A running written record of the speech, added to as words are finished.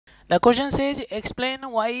The question says explain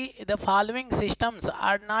why the following systems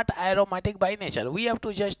are not aromatic by nature. We have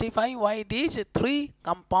to justify why these three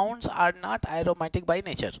compounds are not aromatic by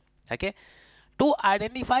nature. Okay. To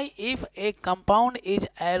identify if a compound is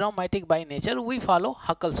aromatic by nature, we follow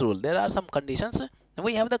Huckel's rule. There are some conditions.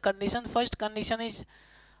 We have the condition. First condition is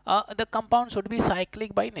the compound should be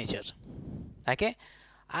cyclic by nature. Okay.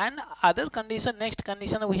 And other condition, next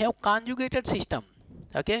condition, we have conjugated system.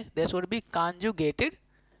 Okay. There should be conjugated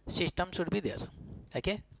system should be there.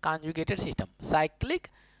 Okay. Conjugated system. Cyclic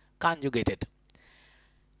conjugated.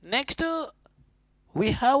 Next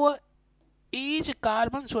we have each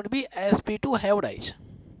carbon should be sp2 hybridized.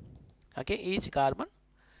 Okay. Each carbon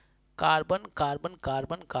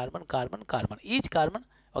each carbon,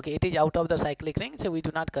 okay, it is out of the cyclic ring, so we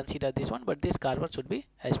do not consider this one, but this carbon should be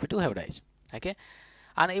sp2 hybridized. Okay.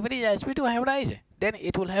 And if it is sp2 hybridized, then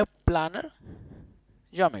it will have planar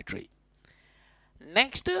geometry.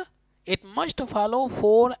 Next, it must follow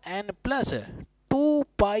 4n plus 2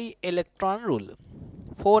 pi electron rule.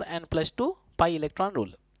 4n plus 2 pi electron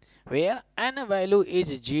rule, where n value is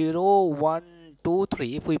 0, 1, 2,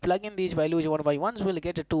 3. If we plug in these values one by one, we will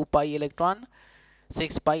get 2 pi electron,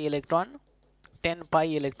 6 pi electron, 10 pi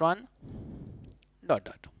electron, dot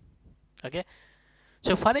dot. Okay.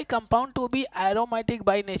 So for a compound to be aromatic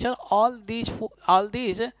by nature, all these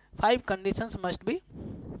 5 conditions must be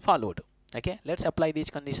followed. Okay, let's apply these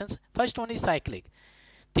conditions. First one is cyclic.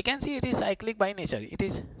 You can see it is cyclic by nature. It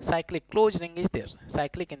is cyclic, closed ring is there.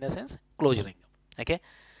 Cyclic in the sense closed ring. Okay.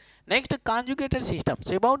 Next, conjugated system.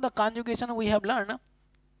 So about the conjugation, we have learned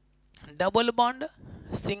double bond,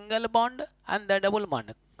 single bond, and the double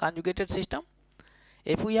bond. Conjugated system.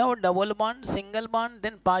 If we have double bond, single bond,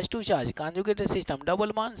 then positive charge, conjugated system.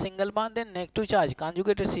 Double bond, single bond, then negative charge,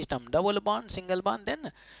 conjugated system. Double bond, single bond,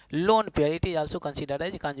 then lone pair. It is also considered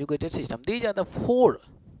as conjugated system. These are the 4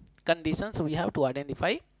 conditions we have to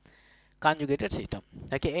identify conjugated system.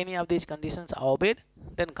 Okay, any of these conditions are obeyed,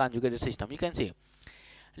 then conjugated system. You can see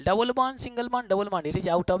double bond, single bond, double bond. It is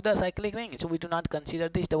out of the cyclic ring, so we do not consider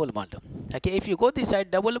this double bond. Okay, if you go this side,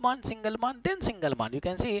 double bond, single bond, then single bond. You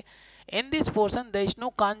can see in this portion there is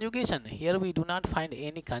no conjugation. Here we do not find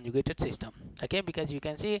any conjugated system. Okay, because you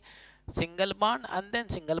can see single bond and then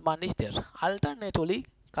single bond is there. Alternatively,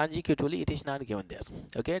 consecutively, it is not given there.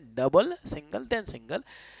 Okay, double, single, then single.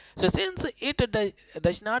 So since it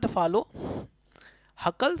does not follow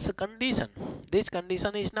Huckel's condition, this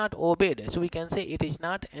condition is not obeyed, so we can say it is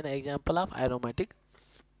not an example of aromatic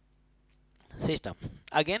system.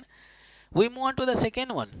 Again, we move on to the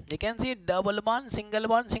second one. You can see double bond, single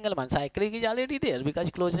bond, single bond. Cyclic is already there because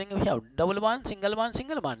closed ring we have double bond, single bond,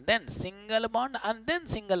 single bond, then single bond, and then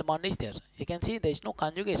single bond is there. You can see there is no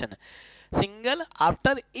conjugation. Single,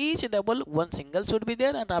 after each double one single should be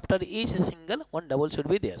there, and after each single one double should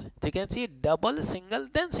be there. So you can see double, single,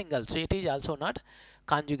 then single. So it is also not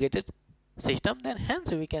conjugated system, then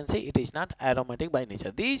hence we can say it is not aromatic by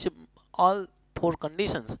nature. These all 4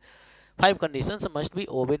 conditions, 5 conditions must be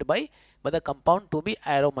obeyed by the compound to be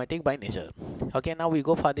aromatic by nature. Okay, now we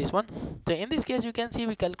go for this one. So in this case, you can see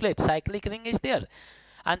we calculate cyclic ring is there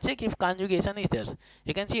and check if conjugation is there.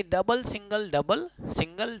 You can see double, single, double,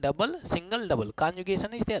 single, double, single, double.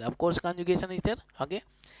 Conjugation is there. Of course, conjugation is there. Okay,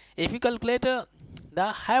 if you calculate the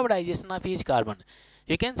hybridization of each carbon,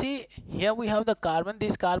 you can see here we have the carbon.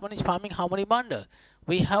 This carbon is forming how many bond?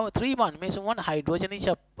 We have 3 bond, means 1 hydrogen is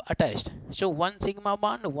attached. So 1 sigma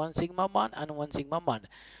bond, 1 sigma bond, and 1 sigma bond.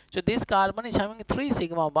 So this carbon is having 3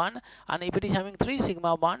 sigma bond, and if it is having 3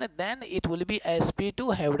 sigma bond, then it will be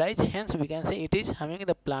sp2 hybridized. Hence we can say it is having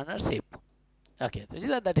the planar shape. Okay,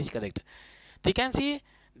 so that is correct. So you can see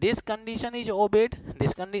this condition is obeyed,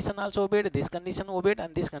 this condition also obeyed, this condition obeyed,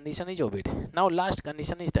 and this condition is obeyed. Now last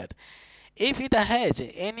condition is that if it has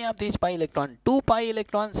any of these pi electron, 2 pi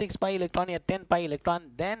electron, 6 pi electron, or 10 pi electron,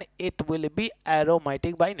 then it will be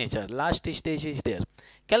aromatic by nature. Last stage is there.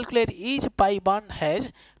 Calculate each pi bond has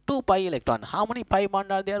 2 pi electron. How many pi bond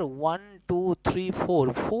are there? 1, 2, 3,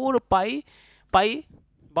 4. 4 pi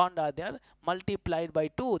bond are there. Multiplied by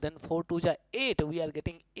 2, then 4 2s are 8. We are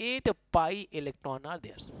getting 8 pi electron are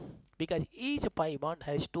there, because each pi bond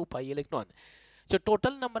has 2 pi electron. So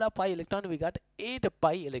total number of pi electron we got 8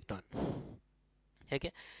 pi electron.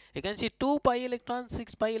 Okay, you can see 2 pi electron,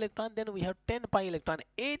 6 pi electron, then we have 10 pi electron.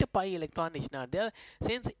 8 pi electron is not there.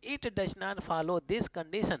 Since it does not follow this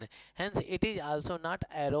condition, hence it is also not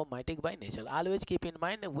aromatic by nature. Always keep in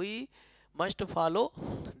mind we must follow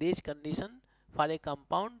this condition for a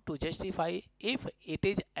compound to justify if it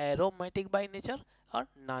is aromatic by nature or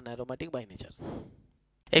non-aromatic by nature.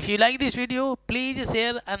 If you like this video, please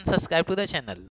share and subscribe to the channel.